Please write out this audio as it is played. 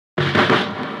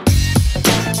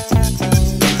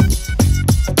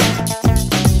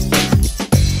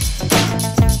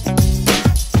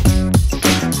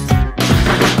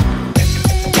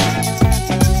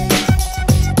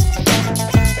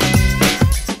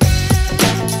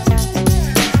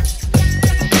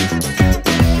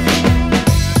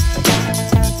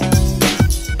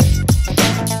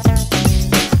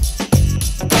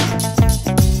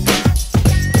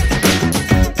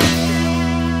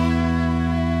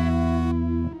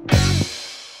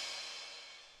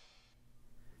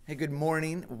Hey, good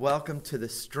morning. Welcome to the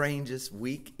strangest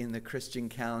week in the Christian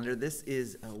calendar. This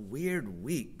is a weird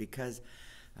week because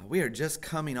we are just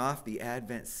coming off the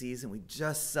Advent season. We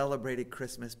just celebrated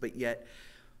Christmas, but yet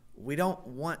we don't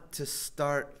want to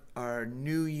start our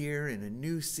new year in a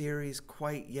new series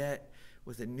quite yet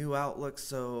with a new outlook.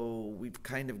 So we've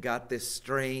kind of got this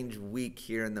strange week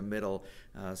here in the middle.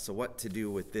 So what to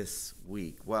do with this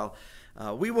week? Well,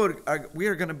 we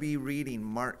are going to be reading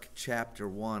Mark chapter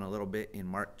 1, a little bit in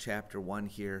Mark chapter 1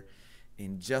 here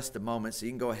in just a moment. So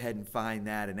you can go ahead and find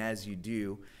that. And as you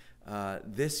do,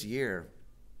 this year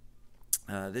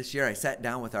I sat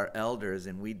down with our elders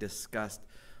and we discussed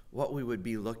what we would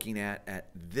be looking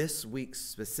at this week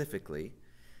specifically.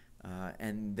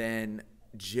 And then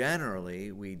generally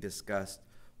we discussed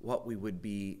what we would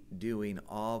be doing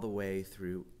all the way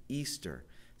through Easter.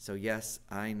 So yes,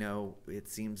 I know it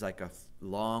seems like a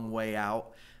long way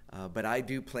out, but I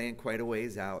do plan quite a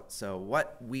ways out. So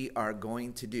what we are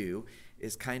going to do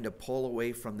is kind of pull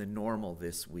away from the normal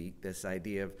this week, this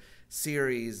idea of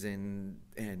series and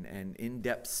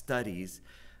in-depth studies,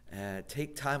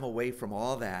 take time away from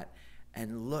all that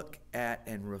and look at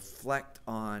and reflect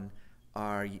on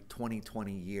our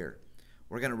 2020 year.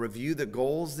 We're going to review the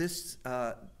goals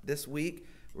this week,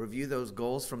 review those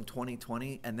goals from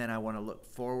 2020, and then I want to look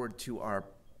forward to our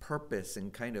purpose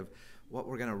and kind of what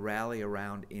we're going to rally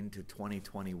around into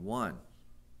 2021.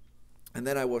 And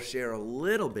then I will share a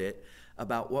little bit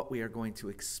about what we are going to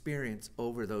experience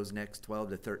over those next 12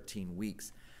 to 13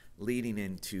 weeks leading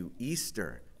into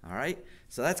Easter. All right?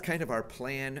 So that's kind of our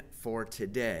plan for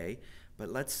today. But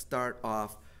let's start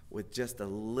off with just a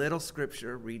little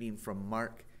scripture reading from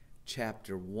Mark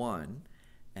chapter 1.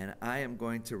 And I am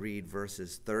going to read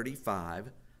verses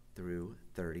 35 through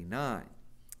 39.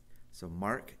 So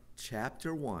Mark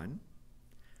chapter 1,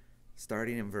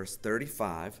 starting in verse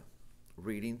 35,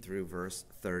 reading through verse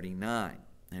 39.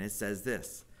 And it says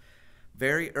this: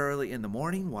 Very early in the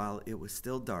morning, while it was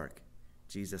still dark,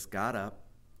 Jesus got up,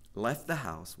 left the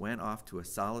house, went off to a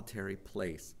solitary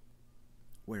place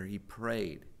where he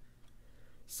prayed.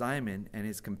 Simon and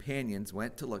his companions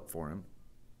went to look for him.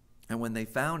 And when they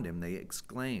found him, they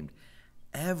exclaimed,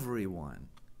 "Everyone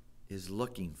is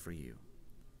looking for you."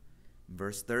 In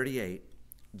verse 38,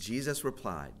 Jesus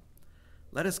replied,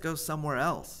 "Let us go somewhere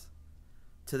else,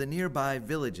 to the nearby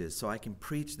villages, so I can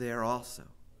preach there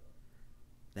also.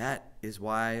 That is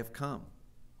why I have come."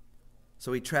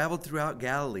 So he traveled throughout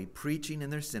Galilee, preaching in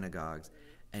their synagogues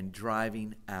and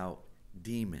driving out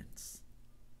demons.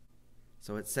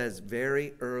 So it says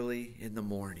very early in the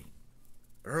morning.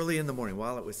 Early in the morning,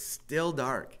 while it was still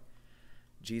dark,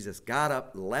 Jesus got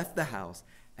up, left the house,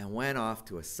 and went off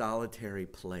to a solitary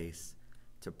place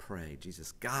to pray.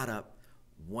 Jesus got up,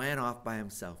 went off by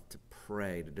himself to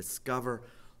pray, to discover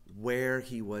where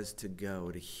he was to go,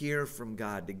 to hear from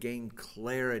God, to gain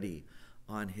clarity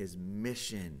on his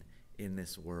mission in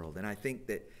this world. And I think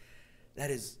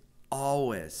that is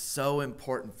always so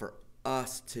important for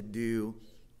us to do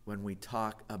when we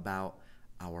talk about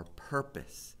our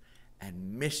purpose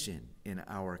and mission in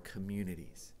our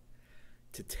communities,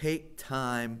 to take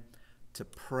time to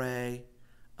pray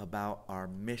about our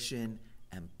mission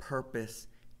and purpose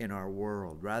in our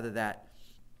world, rather that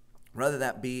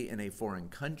be in a foreign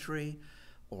country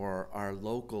or our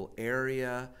local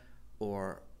area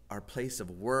or our place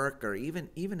of work or even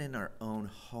in our own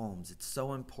homes. It's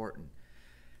so important.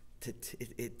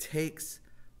 It takes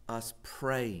us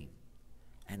praying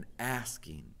and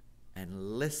asking and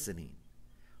listening.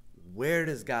 Where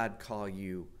does God call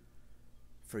you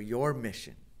for your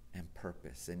mission and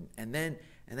purpose? And then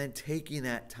taking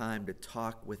that time to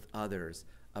talk with others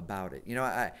about it. You know,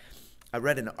 I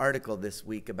read an article this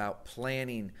week about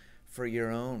planning for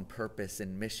your own purpose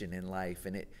and mission in life,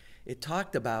 and it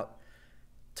talked about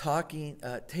taking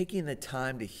the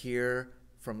time to hear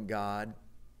from God,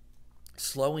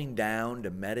 slowing down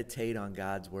to meditate on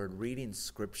God's word, reading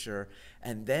scripture,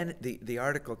 and then the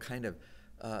article kind of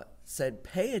said,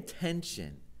 pay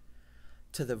attention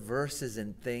to the verses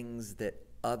and things that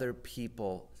other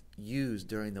people use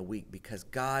during the week, because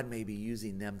God may be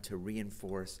using them to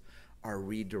reinforce or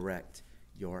redirect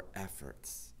your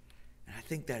efforts. And I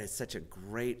think that is such a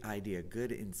great idea,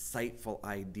 good, insightful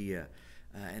idea.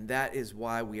 And that is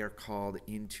why we are called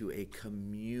into a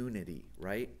community,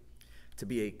 right? To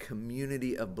be a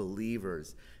community of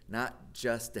believers, not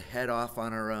just to head off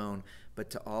on our own, but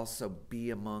to also be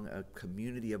among a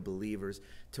community of believers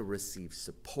to receive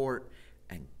support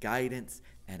and guidance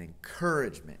and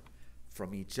encouragement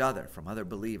from each other, from other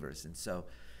believers. And so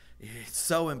it's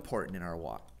so important in our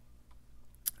walk.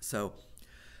 So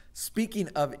Speaking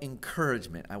of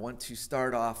encouragement, I want to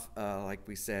start off, like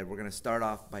we said, we're going to start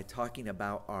off by talking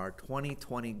about our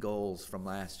 2020 goals from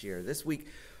last year. This week,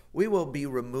 we will be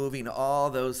removing all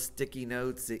those sticky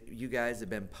notes that you guys have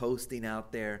been posting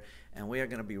out there, and we are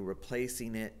going to be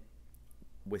replacing it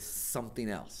with something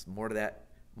else. More to that,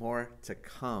 more to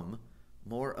come,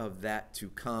 more of that to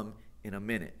come in a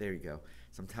minute. There you go.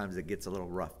 Sometimes it gets a little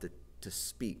rough to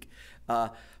speak.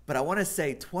 But I want to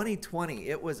say 2020,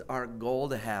 it was our goal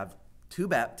to have 2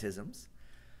 baptisms,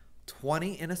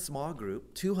 20 in a small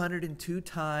group, 202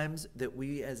 times that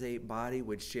we as a body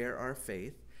would share our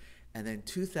faith, and then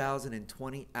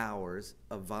 2,020 hours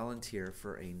of volunteer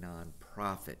for a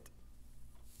nonprofit.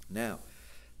 Now,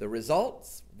 the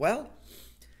results, well,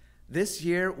 this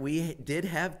year we did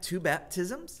have 2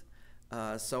 baptisms.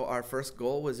 So our first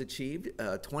goal was achieved,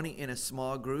 20 in a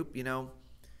small group. You know,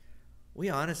 we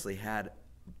honestly had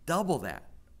double that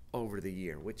over the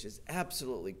year, which is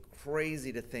absolutely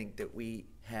crazy to think that we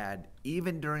had,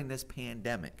 even during this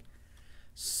pandemic,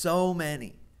 so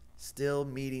many still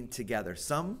meeting together.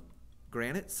 Some,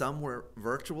 granted, some were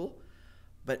virtual,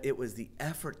 but it was the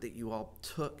effort that you all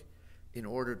took in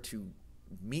order to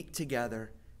meet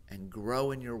together and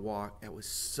grow in your walk. That was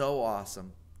so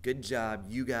awesome. Good job.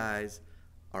 You guys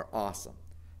are awesome.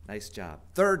 Nice job.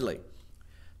 Thirdly,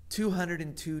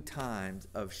 202 times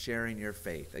of sharing your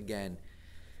faith. Again,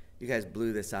 you guys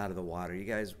blew this out of the water. You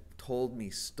guys told me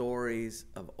stories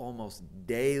of almost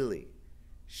daily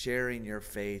sharing your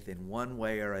faith in one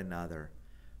way or another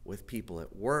with people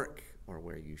at work or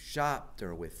where you shopped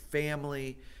or with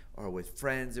family or with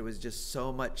friends. It was just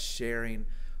so much sharing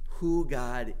who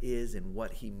God is and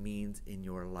what he means in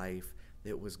your life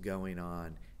that was going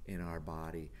on in our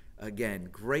body. Again,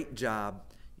 great job.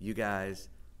 You guys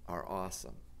are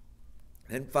awesome.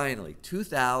 And finally,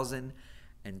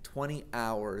 2,020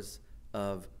 hours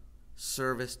of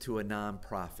service to a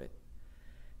nonprofit.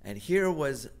 And here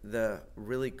was the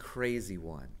really crazy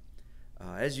one.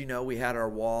 As you know, we had our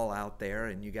wall out there,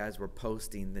 and you guys were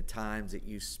posting the times that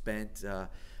you spent.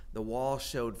 The wall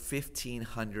showed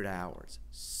 1,500 hours.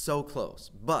 So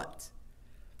close. But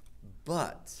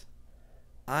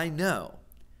I know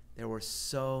there were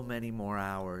so many more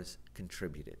hours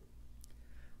contributed.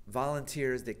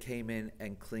 Volunteers that came in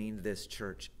and cleaned this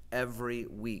church every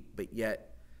week, but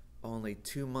yet only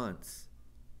 2 months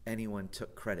anyone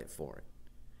took credit for it.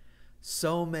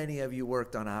 So many of you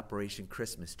worked on Operation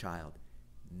Christmas Child.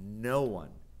 No one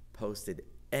posted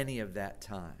any of that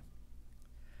time.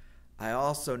 I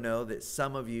also know that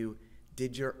some of you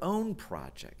did your own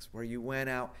projects where you went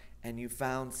out and you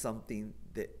found something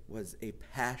that was a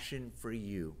passion for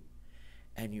you,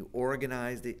 and you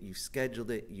organized it, you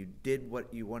scheduled it, you did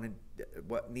what you wanted,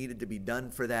 what needed to be done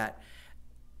for that,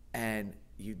 and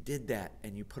you did that,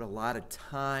 and you put a lot of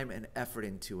time and effort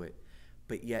into it,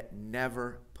 but yet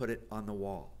never put it on the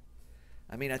wall.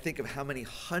 I mean, I think of how many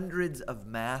hundreds of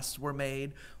masks were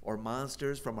made or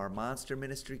monsters from our monster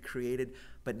ministry created,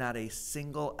 but not a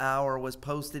single hour was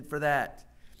posted for that.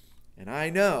 And I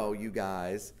know, you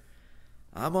guys,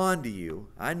 I'm on to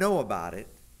you. I know about it.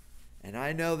 And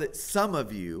I know that some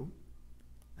of you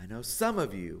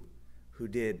who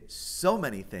did so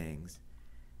many things,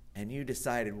 and you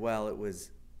decided, well, it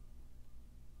was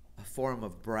a form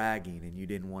of bragging and you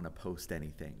didn't want to post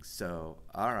anything. So,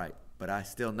 all right, but I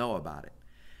still know about it.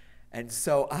 And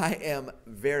so I am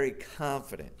very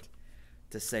confident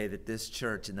to say that this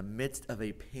church, in the midst of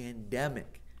a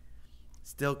pandemic,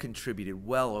 still contributed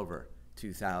well over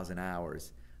 2,000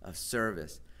 hours of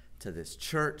service to this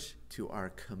church, to our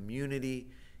community,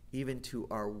 even to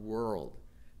our world,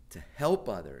 to help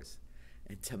others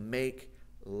and to make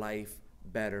life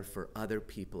better for other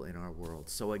people in our world.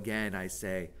 So again, I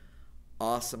say,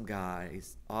 awesome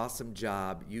guys, awesome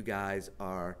job. You guys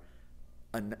are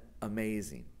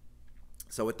amazing.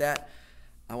 So with that,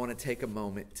 I want to take a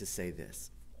moment to say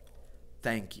this.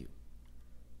 Thank you.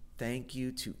 Thank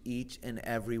you to each and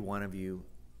every one of you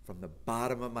from the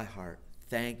bottom of my heart.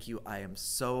 Thank you. I am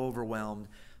so overwhelmed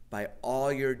by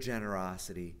all your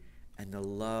generosity and the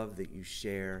love that you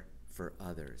share for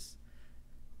others.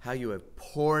 How you have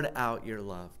poured out your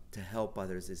love to help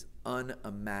others is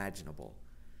unimaginable.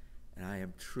 And I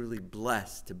am truly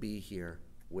blessed to be here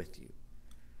with you.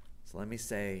 So let me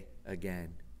say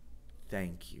again,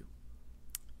 thank you.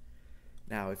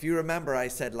 Now, if you remember, I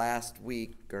said last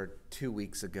week or 2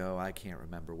 weeks ago, I can't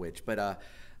remember which, but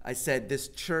I said this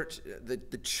church,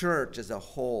 the church as a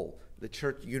whole, the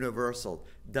church universal,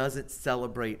 doesn't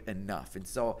celebrate enough. And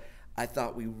so I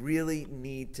thought we really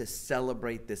need to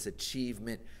celebrate this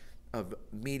achievement of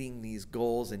meeting these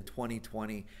goals in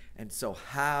 2020. And so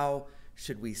how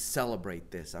should we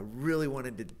celebrate this? I really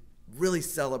wanted to really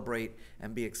celebrate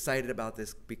and be excited about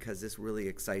this because this really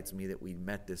excites me that we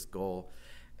met this goal.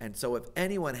 And so if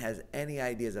anyone has any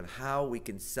ideas of how we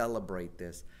can celebrate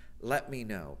this, let me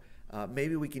know.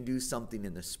 Maybe we can do something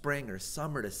in the spring or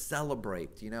summer to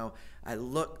celebrate. I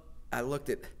looked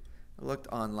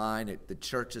online at the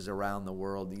churches around the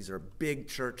world. These are big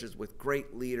churches with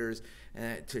great leaders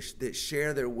that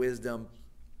share their wisdom.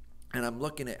 And I'm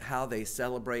looking at how they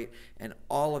celebrate, and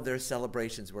all of their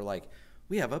celebrations were like,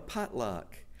 we have a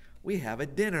potluck, we have a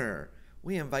dinner,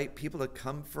 we invite people to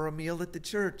come for a meal at the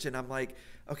church. And I'm like,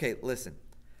 okay, listen,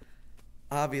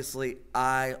 obviously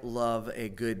I love a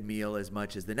good meal as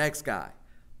much as the next guy,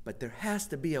 but there has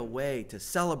to be a way to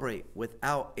celebrate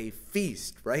without a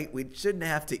feast, right? We shouldn't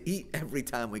have to eat every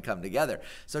time we come together.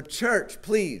 So church,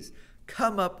 please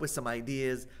come up with some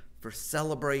ideas for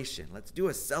celebration. Let's do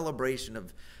a celebration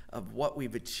of what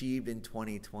we've achieved in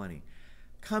 2020.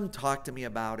 Come talk to me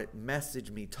about it,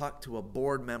 message me, talk to a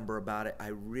board member about it. I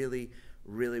really,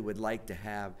 really would like to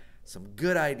have some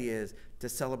good ideas to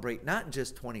celebrate not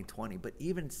just 2020, but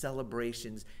even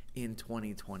celebrations in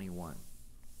 2021.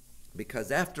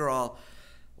 Because after all,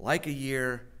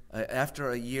 after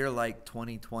a year like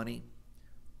 2020,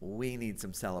 we need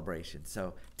some celebration.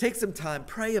 So take some time,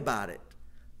 pray about it.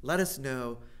 Let us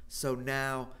know. So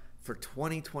now for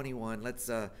 2021, let's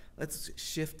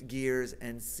shift gears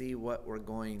and see what we're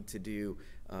going to do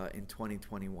in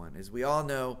 2021. As we all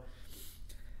know,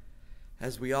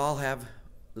 as we all have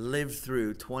lived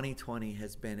through, 2020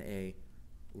 has been a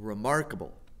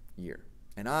remarkable year.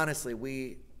 And honestly,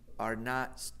 we are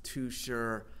not too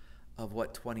sure of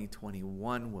what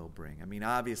 2021 will bring. I mean,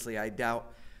 obviously, I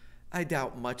doubt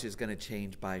much is going to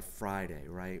change by Friday,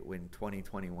 right, when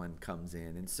 2021 comes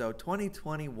in. And so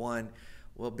 2021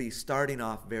 will be starting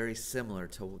off very similar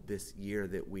to this year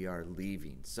that we are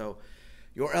leaving. So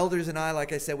your elders and I,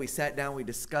 like I said, we sat down, we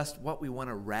discussed what we want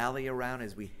to rally around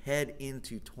as we head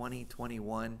into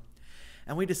 2021.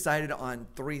 And we decided on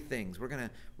three things. We're going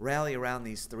to rally around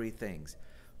these three things: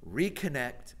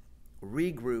 reconnect,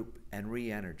 regroup, and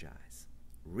re-energize.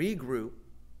 Reconnect,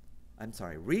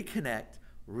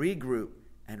 regroup,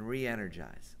 and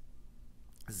re-energize.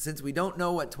 Since we don't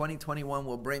know what 2021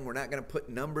 will bring, we're not going to put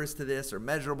numbers to this or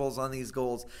measurables on these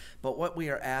goals, but what we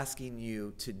are asking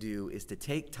you to do is to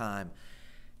take time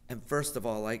and, first of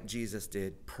all, like Jesus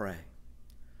did, pray.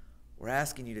 We're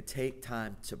asking you to take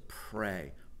time to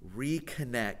pray,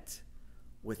 reconnect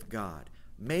with God.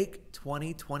 Make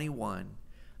 2021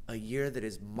 a year that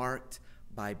is marked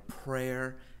by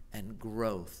prayer and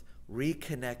growth,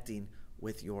 reconnecting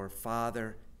with your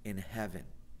Father in heaven.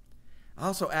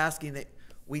 Also asking that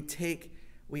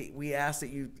we ask that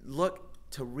you look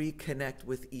to reconnect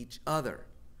with each other.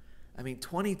 I mean,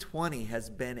 2020 has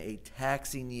been a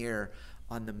taxing year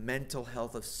on the mental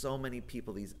health of so many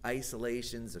people, these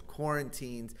isolations, the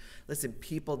quarantines. Listen,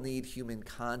 people need human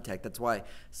contact. That's why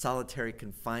solitary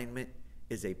confinement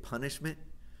is a punishment.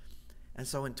 And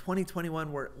so in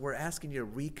 2021, we're asking you to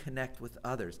reconnect with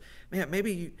others. Man,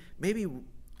 maybe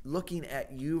looking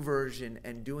at YouVersion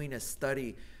and doing a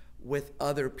study with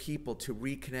other people to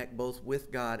reconnect both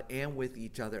with God and with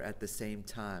each other at the same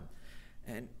time.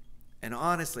 And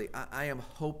honestly, I am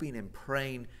hoping and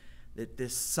praying that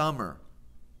this summer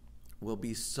will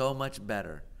be so much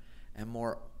better and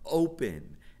more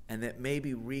open, and that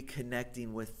maybe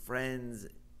reconnecting with friends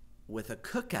with a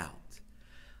cookout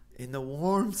in the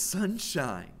warm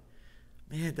sunshine.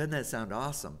 Man, doesn't that sound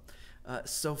awesome?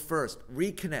 So first,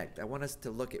 reconnect. I want us to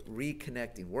look at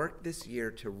reconnecting. Work this year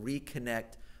to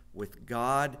reconnect with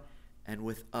God and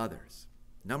with others.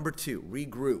 Number two,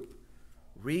 regroup.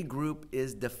 Regroup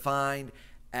is defined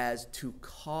as to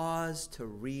cause to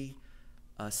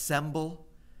reassemble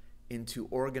into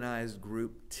organized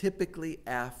group, typically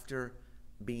after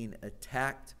being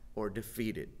attacked or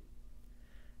defeated.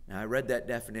 Now, I read that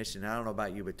definition. I don't know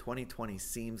about you, but 2020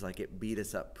 seems like it beat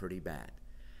us up pretty bad.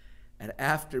 And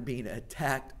after being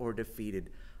attacked or defeated,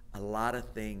 a lot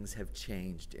of things have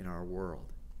changed in our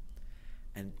world.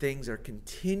 And things are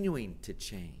continuing to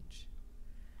change.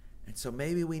 And so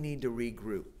maybe we need to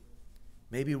regroup,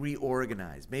 maybe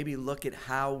reorganize, maybe look at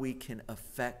how we can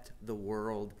affect the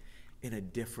world in a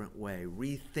different way,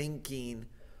 rethinking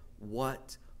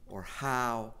what or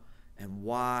how and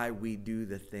why we do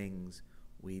the things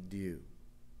we do.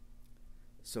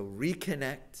 So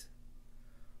reconnect,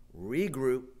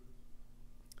 regroup,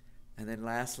 and then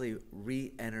lastly,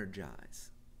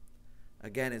 re-energize.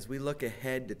 Again, as we look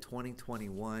ahead to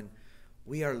 2021,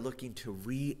 we are looking to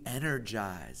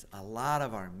re-energize a lot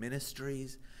of our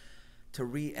ministries, to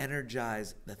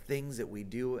re-energize the things that we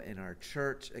do in our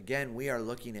church. Again, we are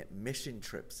looking at mission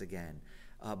trips again.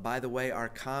 By the way, our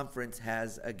conference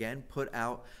has again put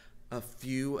out a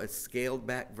scaled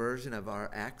back version of our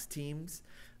Acts teams.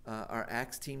 Our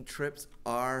Acts team trips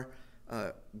are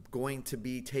going to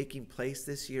be taking place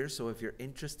this year. So if you're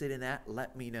interested in that,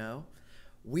 let me know.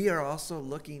 We are also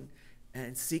looking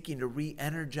and seeking to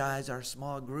re-energize our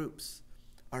small groups,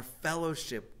 our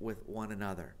fellowship with one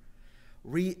another,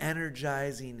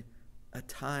 re-energizing a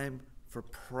time for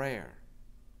prayer.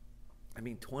 I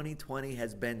mean, 2020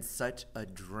 has been such a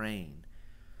drain.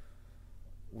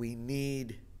 We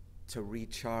need to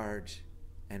recharge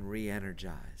and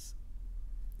re-energize.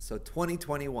 So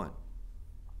 2021,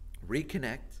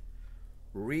 reconnect,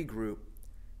 regroup,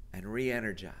 and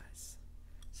re-energize.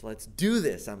 So let's do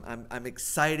this. I'm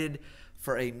excited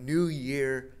for a new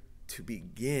year to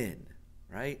begin,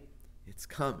 right? It's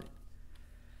coming.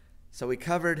 So we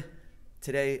covered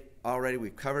today already,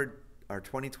 we've covered our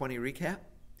 2020 recap.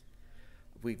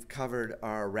 We've covered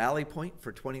our rally point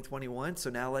for 2021. So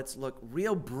now let's look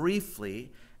real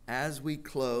briefly as we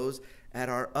close at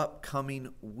our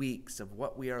upcoming weeks of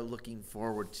what we are looking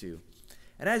forward to.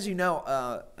 And as you know,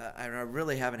 I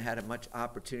really haven't had much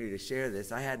opportunity to share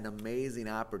this. I had an amazing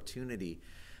opportunity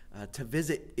to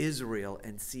visit Israel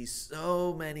and see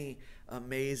so many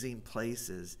amazing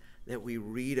places that we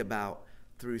read about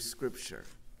through Scripture.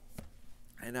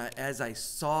 And as I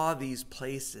saw these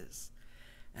places,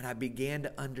 and I began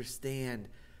to understand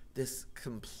this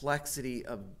complexity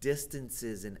of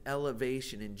distances and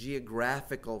elevation and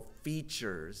geographical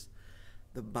features,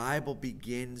 the Bible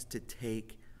begins to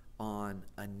take on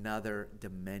another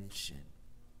dimension.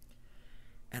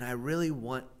 And I really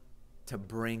want to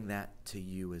bring that to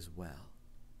you as well.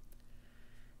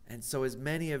 And so as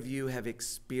many of you have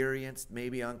experienced,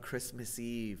 maybe on Christmas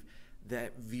Eve,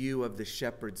 that view of the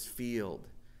shepherd's field,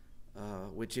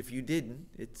 which if you didn't,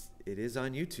 it is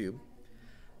on YouTube.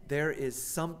 There is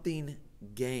something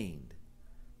gained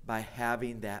by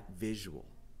having that visual.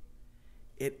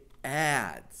 It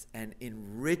adds and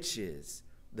enriches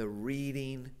the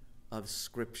reading of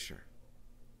Scripture.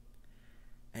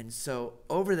 And so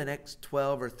over the next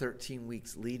 12 or 13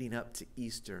 weeks leading up to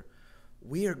Easter,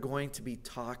 we are going to be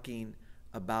talking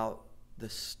about the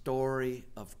story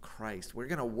of Christ. We're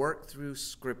going to work through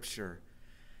Scripture,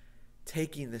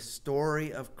 taking the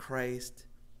story of Christ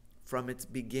from its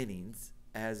beginnings,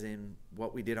 as in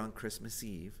what we did on Christmas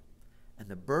Eve, and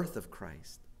the birth of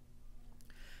Christ.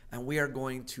 And we are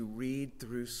going to read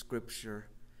through Scripture.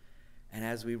 And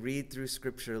as we read through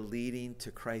Scripture leading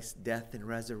to Christ's death and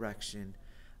resurrection,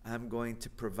 I'm going to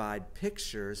provide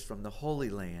pictures from the Holy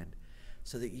Land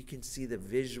so that you can see the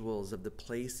visuals of the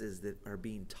places that are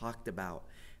being talked about.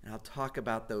 And I'll talk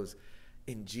about those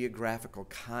in geographical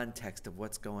context of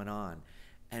what's going on.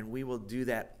 And we will do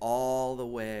that all the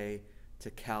way to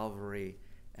Calvary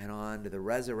and on to the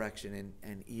resurrection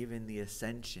and even the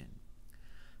ascension.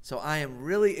 So I am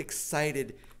really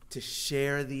excited to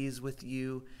share these with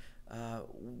you.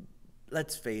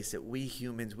 Let's face it, we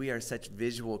humans, we are such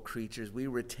visual creatures. We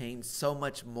retain so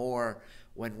much more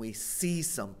when we see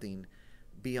something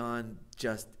beyond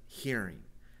just hearing.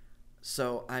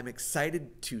 So I'm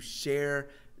excited to share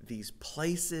these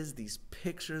places, these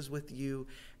pictures with you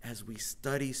as we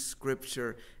study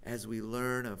Scripture, as we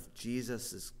learn of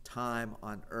Jesus' time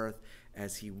on earth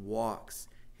as he walks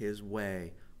his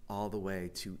way all the way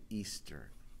to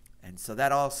Easter. And so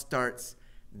that all starts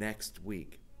next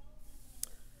week.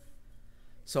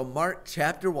 So Mark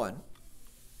chapter 1,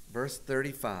 verse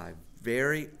 35,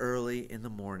 very early in the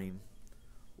morning,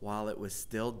 while it was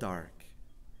still dark,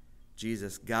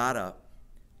 Jesus got up,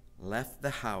 left the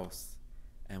house,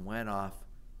 and went off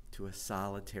to a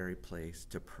solitary place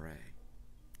to pray.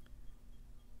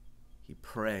 He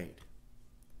prayed.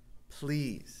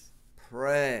 Please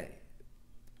pray.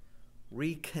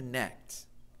 Reconnect,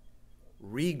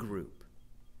 regroup,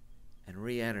 and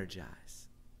re-energize.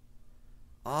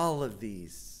 All of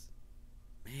these,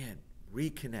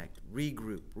 reconnect,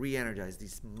 regroup, re-energize.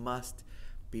 These must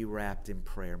be wrapped in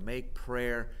prayer. Make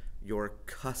prayer your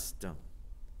custom.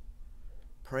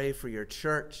 Pray for your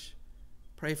church.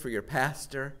 Pray for your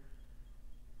pastor.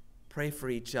 Pray for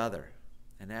each other.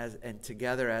 And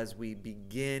together as we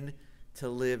begin to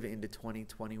live into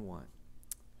 2021.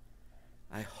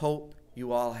 I hope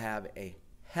you all have a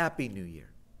happy new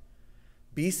year.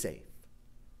 Be safe.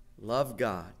 Love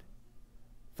God.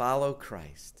 Follow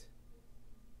Christ.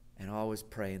 And always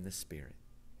pray in the Spirit.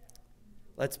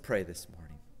 Let's pray this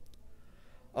morning.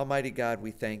 Almighty God,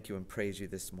 we thank you and praise you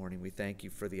this morning. We thank you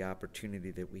for the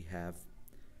opportunity that we have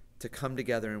to come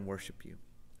together and worship you.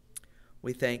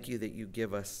 We thank you that you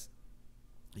give us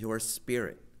your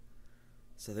Spirit,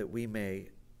 so that we may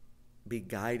be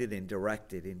guided and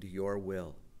directed into your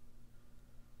will.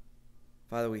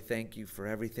 Father, we thank you for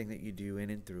everything that you do in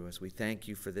and through us. We thank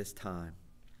you for this time,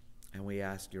 and we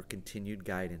ask your continued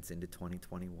guidance into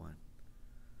 2021.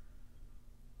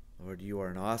 Lord, you are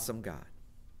an awesome God,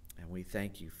 and we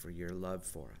thank you for your love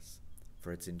for us.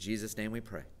 For it's in Jesus' name we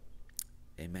pray.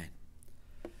 Amen.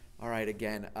 All right,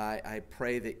 again, I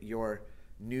pray that your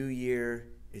new year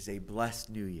is a blessed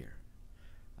new year.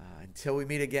 Until we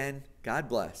meet again, God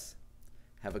bless.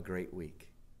 Have a great week.